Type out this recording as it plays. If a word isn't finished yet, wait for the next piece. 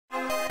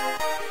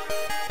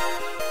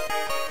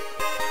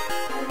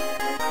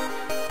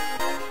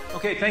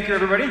Okay, thank you,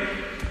 everybody.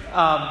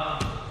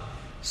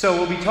 So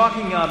we'll be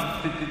talking,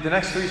 the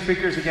next three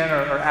speakers again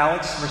are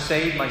Alex,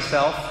 Merced,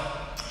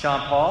 myself, John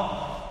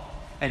Paul,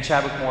 and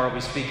Chadwick Moore will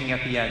be speaking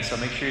at the end, so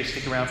make sure you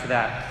stick around for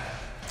that.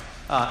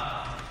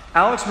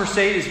 Alex Merced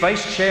is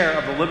Vice Chair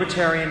of the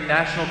Libertarian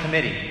National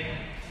Committee.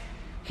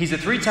 He's a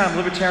three-time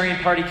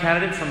Libertarian Party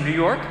candidate from New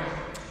York,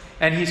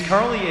 and he's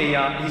currently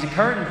he's a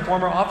current and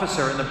former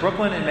officer in the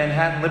Brooklyn and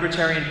Manhattan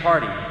Libertarian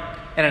Party,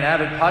 and an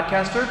avid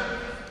podcaster,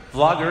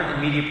 vlogger, and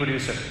media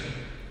producer.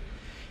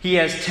 He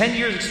has 10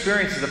 years'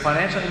 experience as a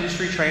financial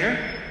industry trainer,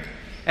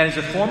 and is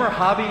a former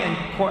hobby and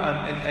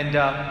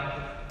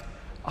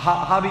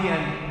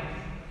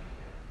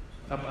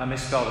I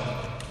misspelled it.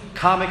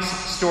 Comics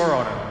store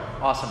owner.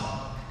 Awesome.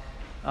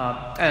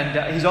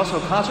 And he's also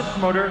a concert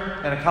promoter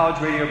and a college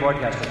radio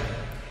broadcaster.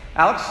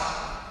 Alex?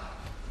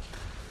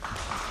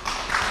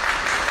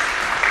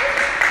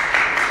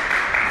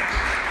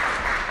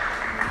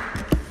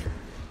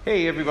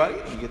 Hey everybody,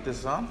 let me get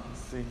this on.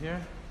 Let's see here.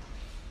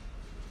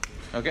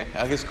 Okay,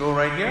 I'll just go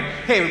right here.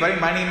 Hey everybody,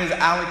 my name is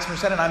Alex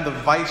Merced and I'm the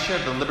Vice Chair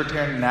of the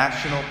Libertarian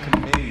National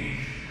Committee.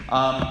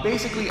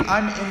 Basically,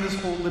 I'm in this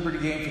whole liberty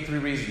game for three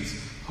reasons: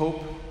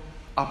 hope,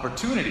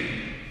 opportunity,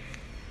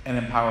 and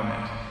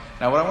empowerment.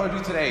 Now, what I want to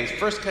do today is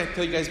first kind of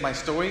tell you guys my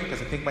story,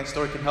 because I think my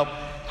story can help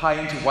tie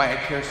into why I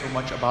care so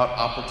much about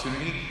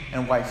opportunity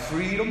and why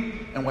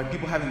freedom and why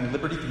people having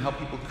liberty can help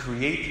people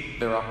create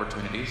their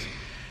opportunities.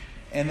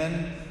 And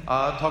then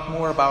talk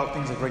more about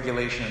things like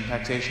regulation and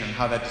taxation and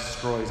how that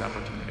destroys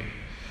opportunity.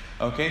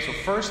 Okay, so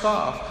first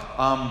off,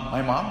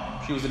 my mom,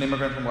 she was an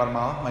immigrant from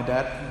Guatemala. My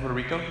dad from Puerto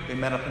Rico. They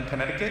met up in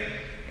Connecticut,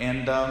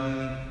 and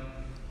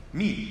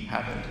me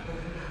happened.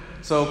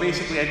 So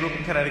basically, I grew up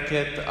in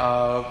Connecticut.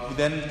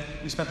 Then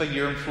we spent a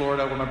year in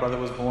Florida where my brother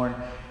was born.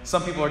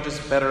 Some people are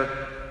just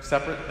better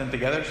separate than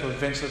together, so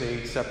eventually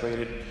they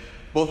separated.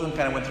 Both of them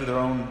kind of went through their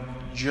own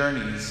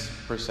journeys,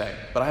 per se.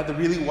 But I had to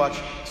really watch,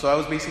 so I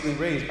was basically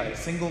raised by a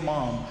single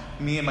mom,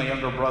 me and my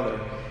younger brother.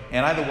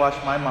 And I had to watch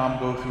my mom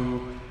go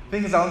through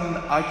things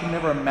I can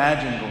never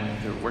imagine going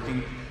through,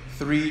 working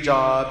 3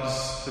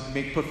 jobs to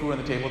put food on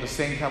the table at the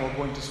same time while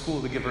going to school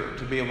to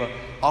be able to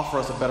offer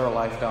us a better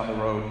life down the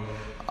road.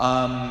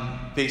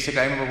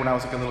 Basically, I remember when I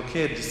was like a little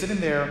kid, just sitting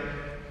there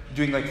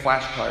doing like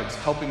flashcards,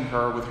 helping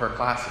her with her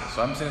classes.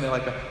 So I'm sitting there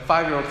like a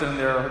 5-year-old sitting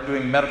there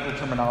doing medical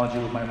terminology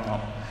with my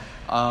mom.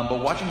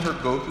 But watching her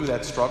go through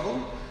that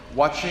struggle,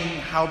 watching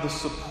how the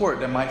support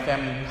that my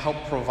family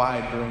helped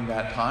provide during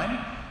that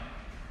time,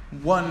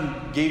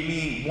 gave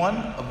me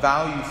a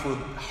value for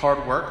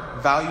hard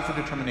work, value for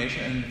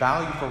determination, and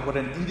value for what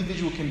an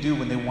individual can do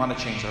when they want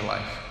to change their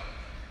life.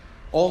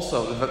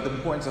 Also, the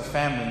importance of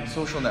family and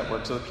social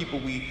networks, so the people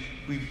we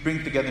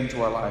bring together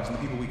into our lives and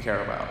the people we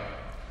care about.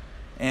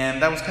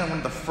 And that was kind of one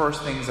of the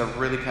first things that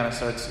really kind of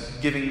starts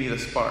giving me the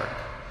spark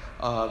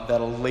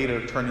that'll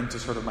later turn into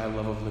sort of my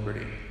love of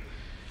liberty.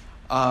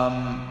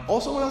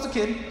 Also, when I was a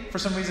kid, for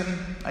some reason,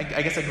 I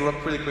guess I grew up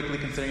pretty quickly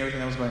considering everything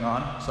that was going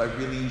on, so I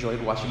really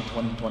enjoyed watching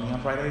 2020 on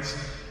Fridays.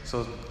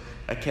 So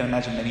I can't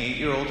imagine many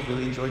 8-year-olds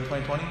really enjoyed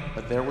 2020,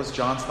 but there was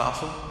John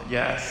Stossel.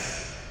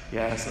 Yes,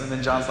 and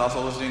then John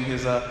Stossel was doing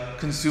his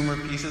consumer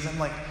pieces. I'm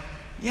like,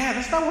 yeah,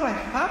 that's not what I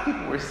thought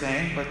people were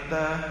saying, but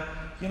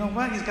you know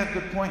what, he's got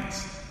good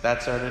points.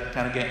 That started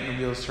kind of getting the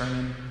wheels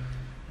turning.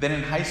 Then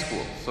in high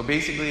school, so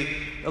basically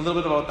a little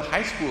bit about the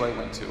high school I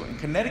went to. In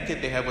Connecticut,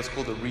 they have what's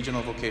called the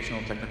Regional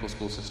Vocational Technical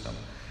School System.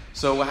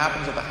 So what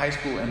happens at the high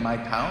school in my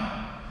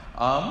town,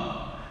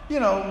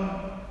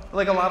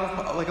 like a lot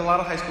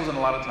of high schools in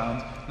a lot of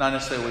towns, not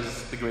necessarily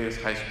was the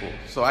greatest high school.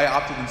 So I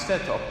opted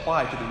instead to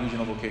apply to the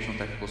Regional Vocational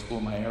Technical School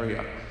in my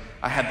area.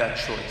 I had that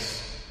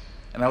choice.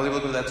 And I was able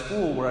to go to that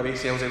school where I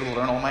was able to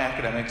learn all my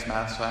academics,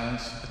 math,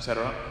 science,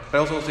 etc. But I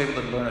also was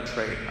able to learn a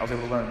trade. I was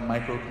able to learn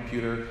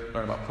microcomputer,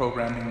 learn about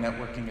programming,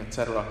 networking,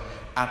 etc.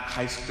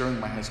 During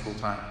my high school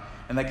time.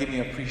 And that gave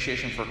me an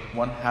appreciation for,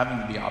 one,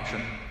 having the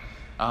option,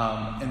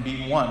 and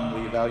B,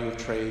 the value of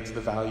trades, the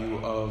value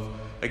of,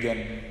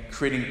 again,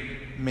 creating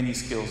many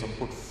skills, a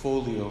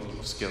portfolio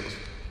of skills.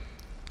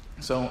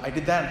 So I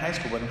did that in high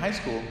school, but in high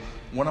school,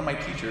 one of my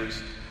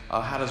teachers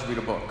had us read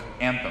a book,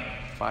 Anthem,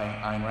 by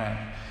Ayn Rand.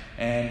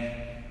 And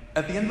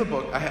at the end of the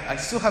book, I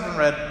still haven't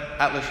read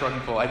Atlas Shrugged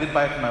in full. I did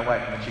buy it for my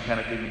wife, and then she kind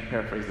of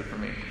paraphrased it for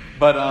me.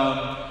 But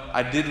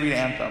I did read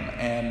Anthem,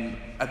 and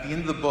at the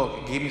end of the book,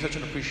 it gave me such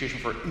an appreciation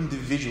for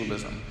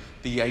individualism,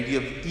 the idea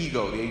of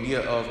ego, the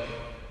idea of,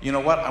 you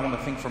know what, I want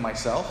to think for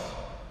myself,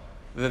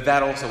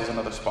 that also was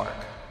another spark.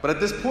 But at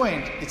this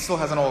point, it still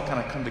hasn't all kind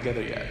of come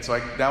together yet. So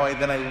I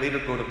later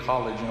go to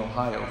college in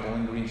Ohio,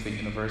 Bowling Green State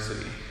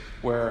University,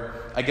 where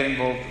I get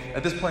involved.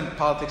 At this point,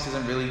 politics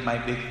isn't really my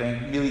big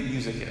thing. Really,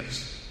 music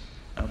is.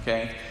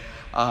 Okay?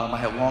 I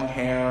have long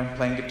hair,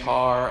 playing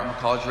guitar, I'm a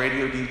college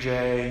radio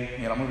DJ,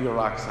 I'm going to be a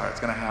rock star, it's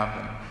going to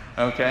happen.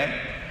 Okay?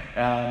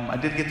 I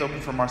did get to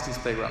open for Marcy's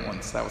Playground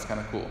once, that was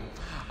kind of cool.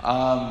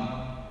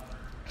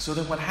 So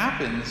then what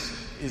happens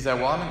is that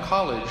while I'm in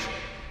college,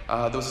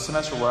 there was a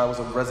semester where I was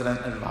a resident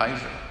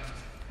advisor.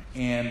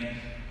 And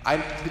I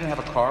didn't have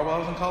a car while I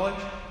was in college,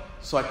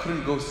 so I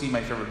couldn't go see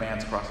my favorite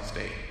bands across the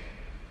state.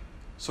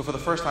 So for the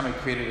first time, I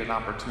created an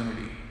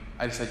opportunity.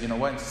 I decided, you know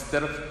what,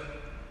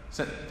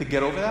 to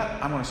get over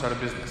that, I'm going to start a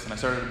business. And I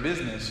started a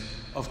business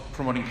of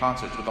promoting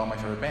concerts with all my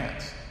favorite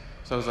bands.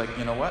 So I was like,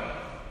 you know what,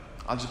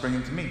 I'll just bring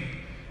them to me.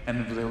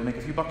 And I was able to make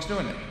a few bucks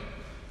doing it.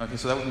 Okay,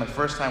 so that was my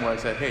first time where I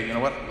said, hey, you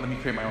know what, let me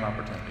create my own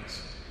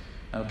opportunities.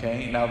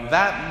 Okay, now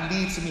that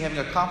leads to me having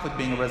a conflict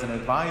being a resident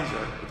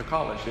advisor with the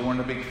college. They weren't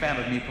a big fan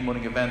of me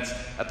promoting events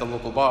at the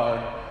local bar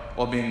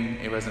while being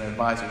a resident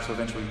advisor, so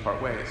eventually we part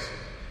ways.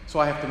 So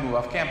I have to move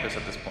off campus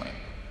at this point.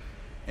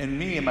 And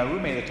me and my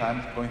roommate at the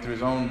time, going through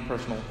his own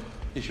personal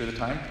issue at the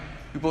time,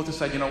 we both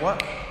decided, you know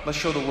what, let's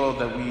show the world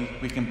that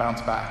we can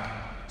bounce back.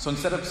 So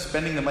instead of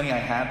spending the money I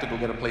had to go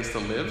get a place to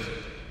live,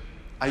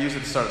 I used it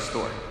to start a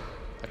store,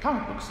 a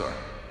comic book store.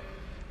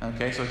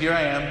 Okay, so here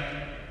I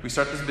am, we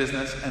start this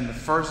business, and the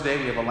first day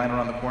we have a line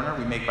around the corner,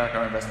 we make back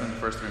our investment in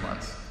the first 3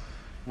 months.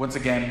 Once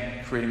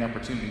again, creating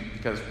opportunity,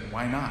 because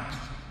why not?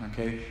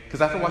 Okay, because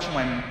after watching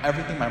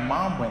everything my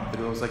mom went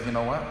through, I was like, you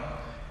know what,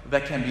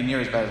 that can't be near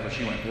as bad as what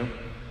she went through.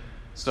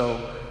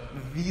 So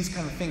these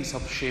kind of things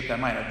help shape that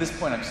mind. At this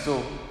point, I'm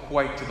still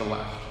quite to the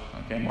left.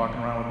 Okay, I'm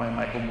walking around with my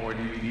Michael Moore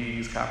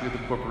DVDs, copy of the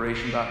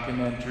Corporation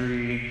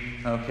documentary.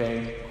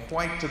 Okay,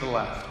 quite to the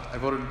left. I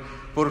voted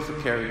for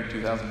Kerry in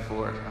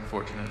 2004,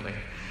 unfortunately.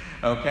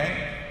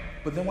 Okay,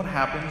 but then what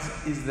happens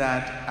is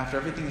that after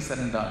everything is said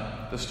and done,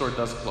 the store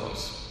does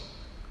close.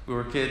 We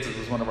were kids. It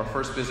was one of our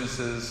first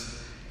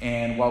businesses,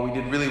 and while we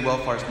did really well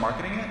as far as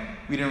marketing it,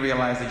 we didn't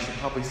realize that you should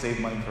probably save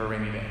money for a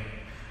rainy day.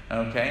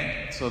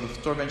 Okay, so the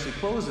store eventually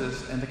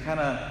closes, and to kind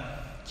of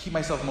keep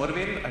myself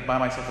motivated, I buy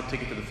myself a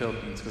ticket to the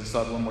Philippines because I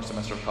still had one more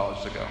semester of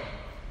college to go.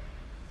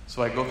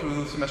 So I go through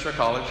the semester of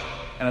college,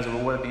 and as a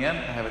reward at the end,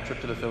 I have a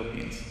trip to the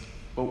Philippines.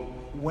 But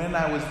when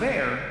I was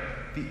there,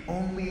 the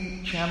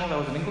only channel that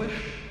was in English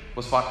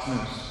was Fox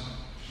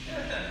News.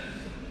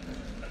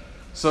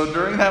 So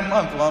during that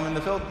month while I'm in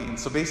the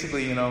Philippines, so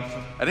basically, you know,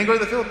 I didn't go to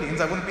the Philippines,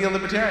 I wouldn't be a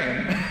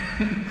libertarian.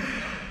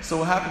 So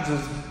what happens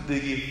is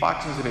the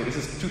Fox News debate, this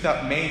is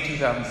May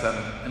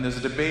 2007, and there's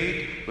a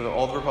debate with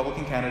all the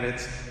Republican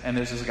candidates, and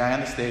there's this guy on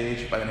the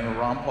stage by the name of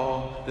Ron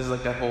Paul. This is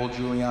like that whole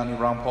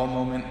Giuliani-Ron Paul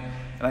moment.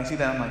 And I see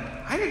that, I'm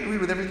like, I agree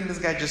with everything this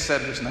guy just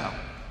said just now.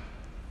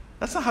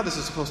 That's not how this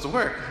is supposed to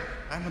work.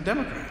 I'm a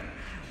Democrat.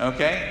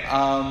 Okay?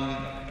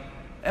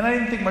 And I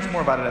didn't think much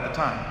more about it at the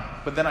time.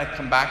 But then I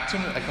come back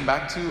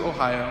to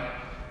Ohio.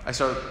 I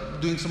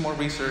start doing some more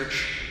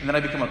research, and then I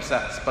become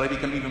obsessed. But I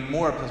become even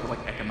more obsessed with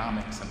like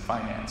economics and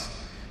finance,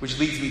 which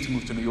leads me to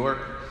move to New York,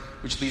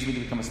 which leads me to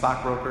become a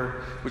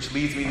stockbroker, which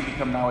leads me to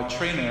become now a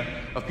trainer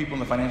of people in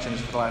the financial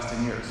industry for the last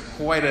 10 years.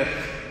 Quite a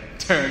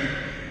turn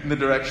in the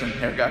direction.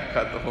 Hair got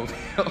cut, the whole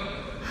deal.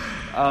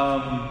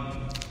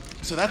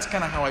 So that's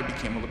kind of how I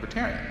became a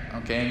libertarian,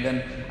 okay? And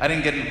then I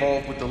didn't get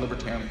involved with the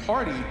Libertarian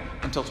Party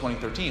until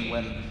 2013,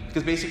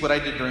 because basically what I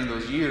did during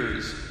those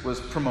years was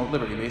promote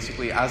liberty.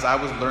 Basically, as I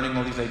was learning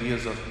all these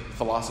ideas of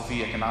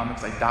philosophy,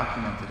 economics, I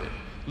documented it.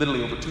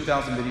 Literally over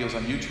 2,000 videos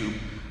on YouTube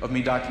of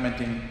me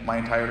documenting my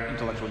entire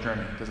intellectual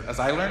journey. Because as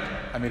I learned,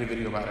 I made a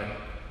video about it,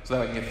 so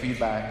that I can get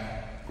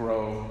feedback,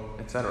 grow,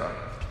 etc.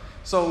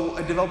 So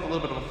I developed a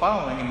little bit of a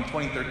following, and in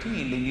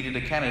 2013, they needed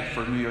a candidate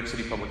for New York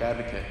City Public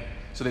Advocate.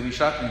 So they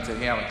reached out to me and said,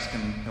 hey Alex,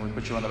 can we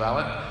put you on the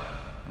ballot?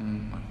 And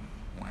I'm like,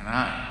 why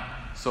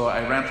not? So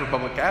I ran for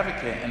public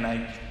advocate, and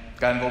I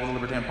got involved with the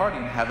Libertarian Party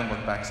and haven't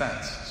looked back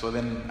since. So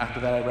then after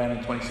that, I ran in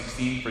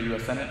 2016 for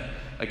U.S. Senate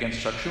against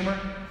Chuck Schumer,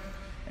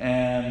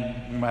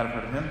 and you might have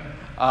heard of him.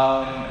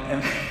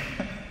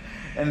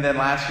 And then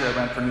last year, I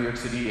ran for New York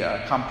City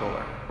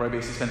comptroller, where I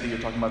basically spent the year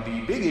talking about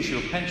the big issue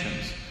of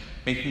pensions,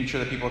 making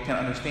sure that people can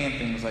understand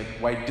things like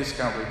why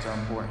discount rates are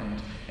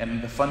important,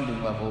 and the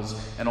funding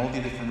levels, and all the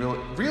different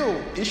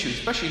real issues,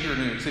 especially here in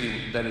New York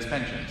City, that is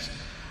pensions.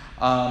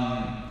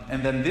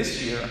 And then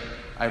this year,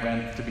 I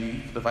ran to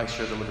be the vice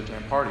chair of the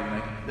Libertarian Party.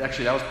 And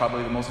actually, that was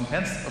probably the most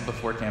intense of the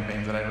 4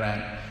 campaigns that I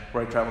ran,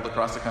 where I traveled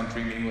across the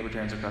country, meeting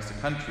libertarians across the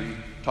country,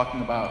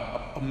 talking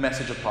about a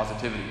message of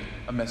positivity,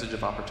 a message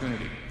of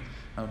opportunity.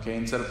 Okay,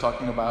 instead of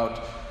talking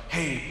about,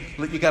 hey,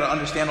 you got to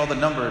understand all the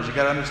numbers, you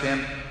got to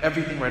understand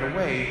everything right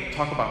away,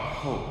 talk about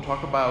hope,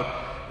 talk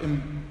about...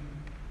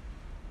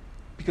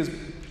 Because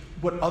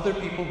what other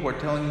people who are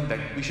telling you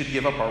that we should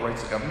give up our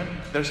rights to government,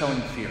 they're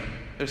selling fear.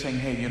 They're saying,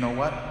 hey, you know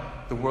what?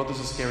 The world is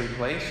a scary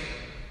place,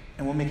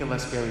 and we'll make it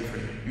less scary for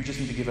you. You just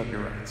need to give up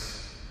your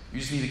rights. You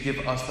just need to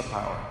give us the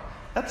power.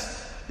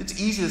 It's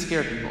easy to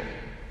scare people.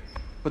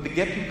 But to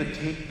get people to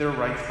take their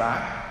rights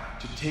back,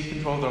 to take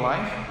control of their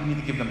life, we need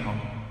to give them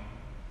hope.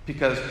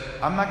 Because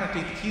I'm not going to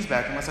take the keys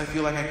back unless I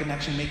feel like I can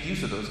actually make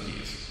use of those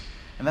keys.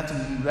 And that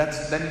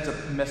needs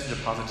a message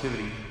of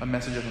positivity, a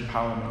message of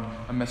empowerment,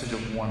 a message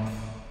of warmth.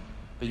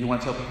 That you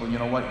want to tell people, you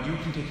know what, you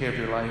can take care of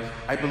your life.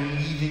 I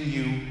believe in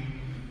you.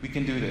 We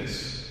can do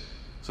this.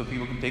 So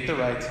people can take their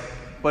rights.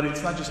 But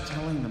it's not just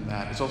telling them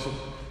that. It's also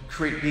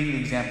being the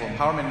example.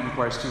 Empowerment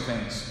requires 2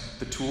 things.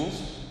 The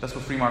tools, that's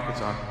what free markets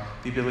are.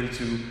 The ability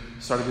to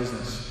start a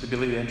business. The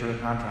ability to enter a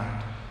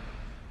contract.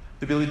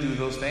 The ability to do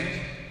those things.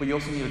 But you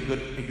also need a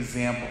good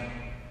example.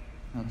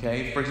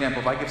 Okay? For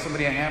example, if I give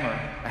somebody a hammer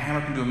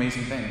can do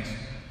amazing things.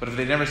 But if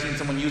they've never seen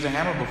someone use a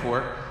hammer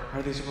before, how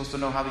are they supposed to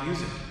know how to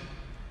use it?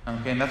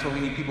 Okay? And that's why we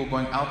need people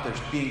going out there,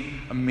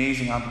 being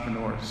amazing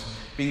entrepreneurs,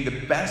 being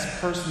the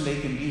best person they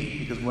can be.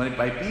 Because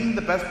by being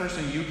the best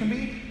person you can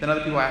be, then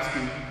other people ask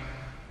you,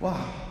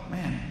 wow,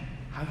 man,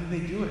 how did they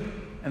do it?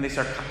 And they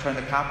start trying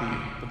to copy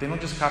you. But they don't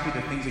just copy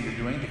the things that you're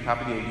doing, they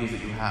copy the ideas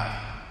that you have.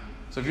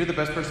 So if you're the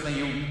best person that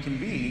you can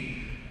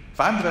be, if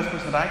I'm the best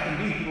person that I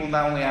can be, people will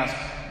not only ask,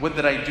 what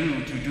did I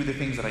do to do the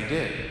things that I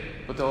did,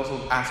 but they'll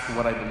also ask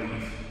what I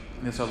believe.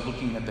 And they start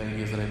looking at the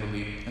ideas that I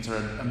believe and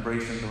start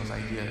embracing those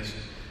ideas.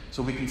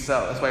 So we can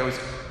sell. That's why I always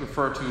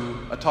refer to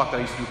a talk that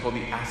I used to do called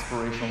the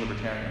Aspirational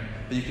Libertarian.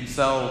 That you can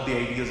sell the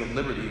ideas of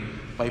liberty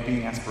by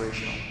being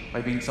aspirational,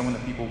 by being someone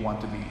that people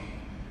want to be.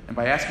 And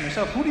by asking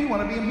yourself, who do you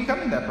want to be and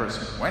becoming that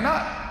person? Why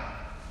not?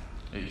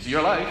 It's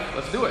your life.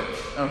 Let's do it.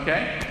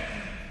 Okay?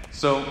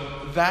 So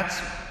that's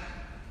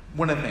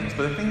one of the things.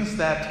 But the things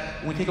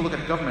that, when we take a look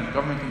at government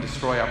can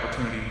destroy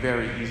opportunity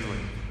very easily.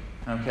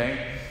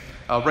 Okay?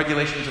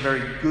 Regulation is a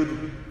very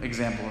good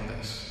example of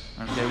this.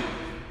 Okay?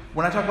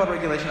 When I talk about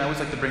regulation, I always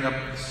like to bring up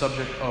the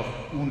subject of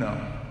UNO.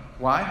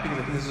 Why? Because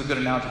I think this is a good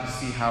analogy to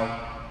see how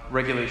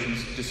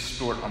regulations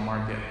distort a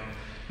market.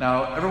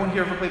 Now, everyone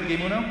here ever played the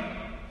game UNO?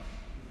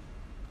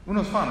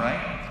 UNO's fun,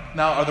 right?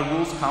 Now, are the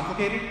rules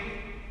complicated?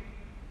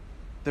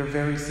 They're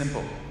very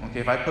simple. Okay,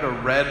 if I put a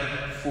red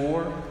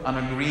 4 on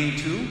a green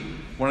 2,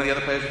 one of the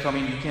other players will tell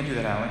me, you can't do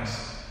that,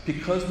 Alex.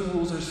 Because the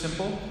rules are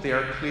simple, they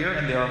are clear,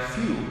 and there are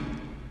few,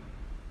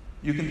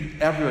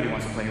 everybody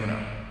wants to play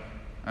UNO.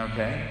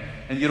 Okay?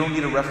 And you don't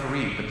need a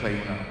referee to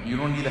play UNO. You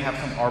don't need to have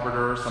some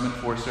arbiter or some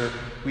enforcer.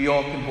 We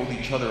all can hold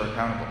each other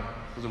accountable.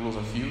 Because the rules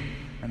are few,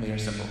 and they are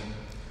simple.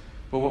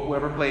 But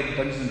whoever played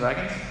Dungeons &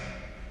 Dragons?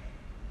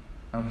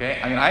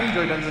 Okay, I mean, I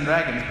enjoy Dungeons &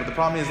 Dragons, but the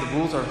problem is the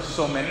rules are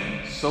so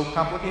many, so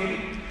complicated,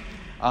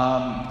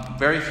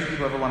 very few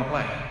people ever want to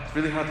play. It's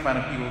really hard to find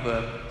people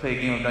to play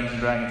a game of Dungeons &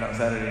 Dragons on a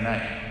Saturday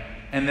night.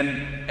 And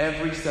then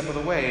every step of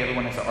the way,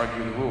 everyone has to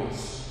argue the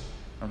rules.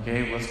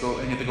 Okay, let's go,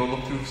 and you have to go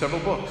look through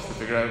several books to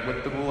figure out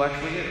what the rule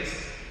actually is.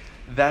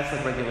 That's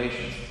like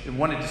regulations.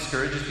 One, it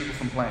discourages people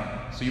from playing.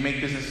 So you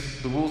make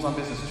the rules on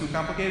business too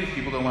complicated,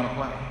 people don't want to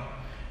play.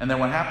 And then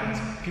what happens?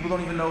 People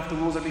don't even know if the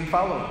rules are being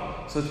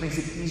followed. So it makes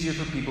it easier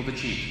for people to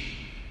cheat.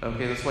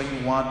 Okay, that's why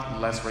you want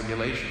less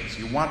regulations.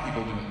 You want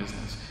people doing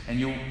business.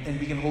 And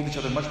we can hold each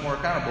other much more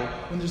accountable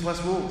when there's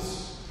less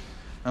rules.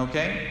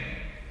 Okay?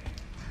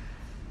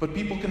 But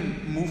people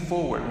can move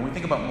forward. When we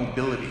think about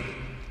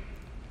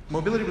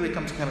mobility really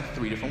comes kind of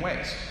 3 different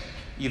ways.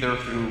 Either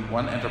through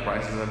one,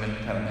 enterprises, I've been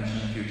kind of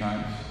mentioning a few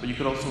times, but you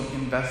could also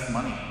invest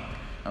money,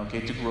 okay,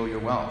 to grow your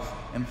wealth.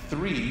 And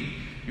 3,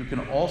 you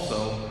can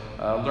also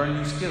learn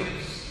new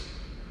skills.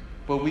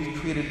 But we've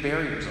created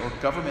barriers, or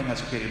government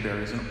has created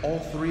barriers, in all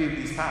 3 of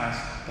these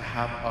paths to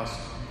have us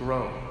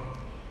grow.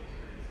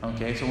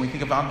 Okay, so when we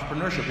think of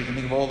entrepreneurship, we can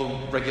think of all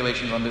the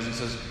regulations on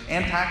businesses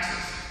and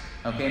taxes.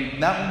 Okay, and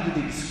not only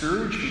do they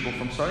discourage people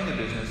from starting a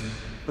business,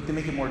 but they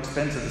make it more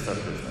expensive to start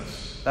a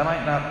business. That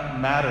might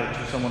not matter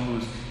to someone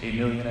who's a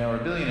millionaire or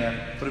a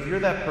billionaire, but if you're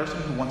that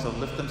person who wants to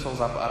lift themselves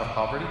up out of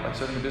poverty by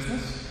starting a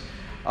business,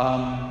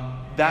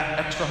 that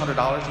extra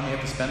 $100 you may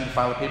have to spend to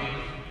file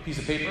a piece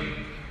of paper,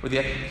 or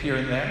the here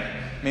and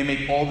there, may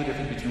make all the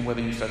difference between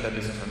whether you start that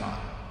business or not.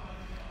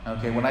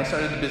 Okay, when I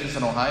started the business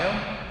in Ohio,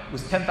 it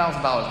was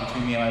 $10,000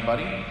 between me and my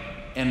buddy,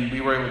 and we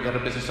were able to get a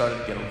business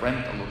started, get a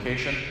rent, a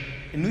location.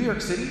 In New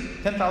York City,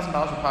 $10,000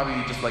 would probably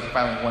be just like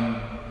filing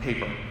one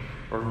paper,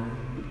 or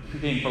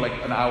paying for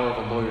like an hour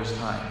of a lawyer's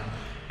time.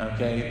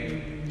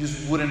 Okay, you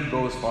just wouldn't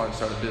go as far to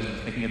start a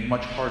business, making it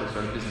much harder to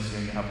start a business here,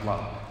 and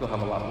you'll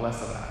have a lot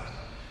less of that.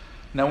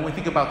 Now, when we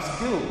think about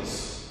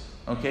skills,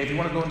 okay, if you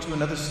want to go into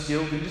another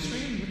skilled industry,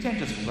 you can't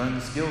just learn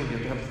the skill.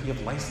 You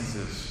have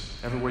licenses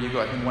everywhere you go.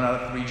 I think 1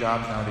 out of 3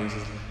 jobs nowadays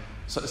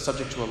is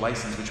subject to a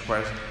license, which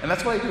requires, and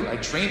that's what I do. I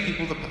train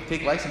people to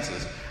take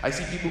licenses. I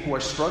see people who are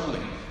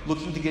struggling,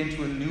 looking to get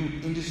into a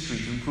new industry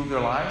to improve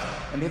their lives,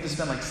 and they have to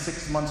spend like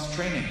 6 months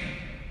training.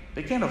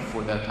 They can't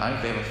afford that time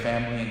if they have a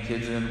family and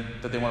kids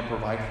that they want to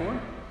provide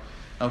for.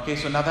 Okay,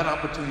 so now that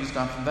opportunity's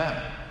gone from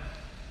them.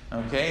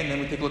 Okay, and then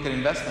we take a look at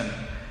investment.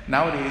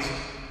 Nowadays,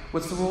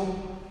 what's the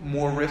rule?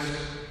 More risk,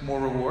 more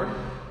reward.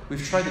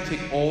 We've tried to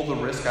take all the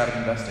risk out of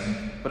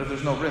investing, but if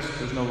there's no risk,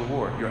 there's no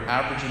reward. Your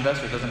average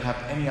investor doesn't have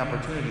any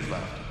opportunities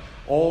left.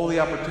 All the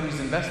opportunities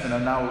in investment are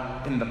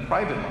now in the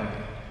private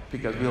market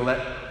because we'll let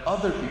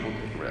other people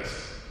take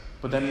risks.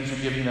 But that means you're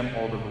giving them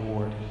all the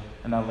reward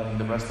and not letting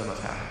the rest of us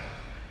have it.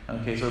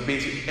 Okay, so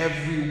basically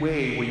every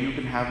way where you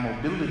can have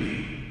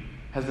mobility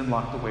has been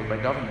locked away by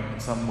government in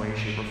some way,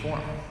 shape, or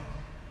form.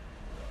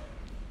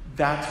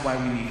 That's why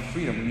we need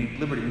freedom, we need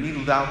liberty, we need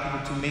to allow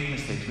people to make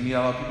mistakes, we need to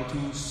allow people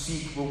to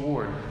seek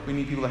reward, we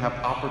need people to have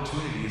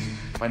opportunities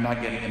by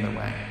not getting in their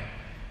way.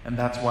 And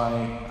that's why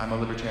I'm a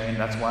libertarian,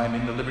 that's why I'm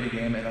in the liberty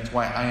game, and that's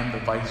why I am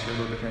the vice chair of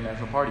the Libertarian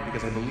National Party,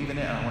 because I believe in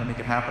it and I want to make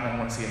it happen, and I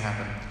want to see it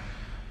happen.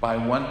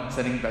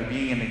 By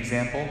being an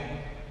example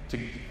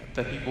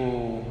that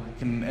people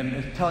can,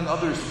 and telling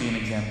others to be an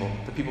example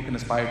that people can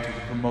aspire to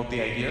promote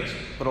the ideas,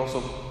 but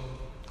also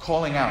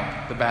calling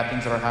out the bad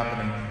things that are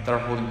happening that are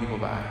holding people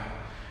back.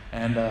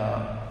 And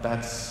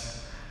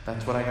that's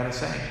what I gotta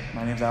say.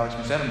 My name's Alex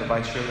Merced. I'm the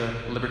Vice Chair of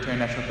the Libertarian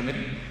National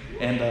Committee.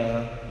 And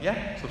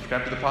yeah,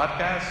 subscribe to the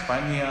podcast.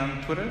 Find me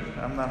on Twitter.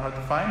 I'm not hard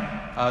to find.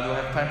 Do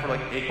I have time for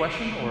like a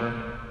question or?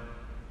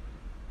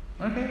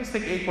 Okay, let's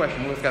take a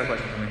question. Who's got a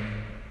question for me?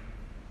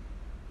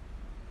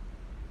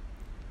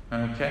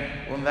 Okay,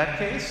 well in that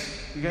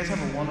case, you guys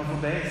have a wonderful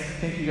day.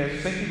 Thank you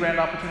guys. Thank you, Grand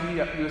Opportunity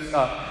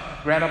USA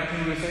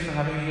for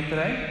having me here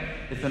today.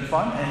 It's been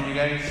fun, and you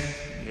guys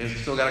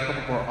still got a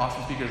couple more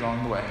awesome speakers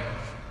along the way.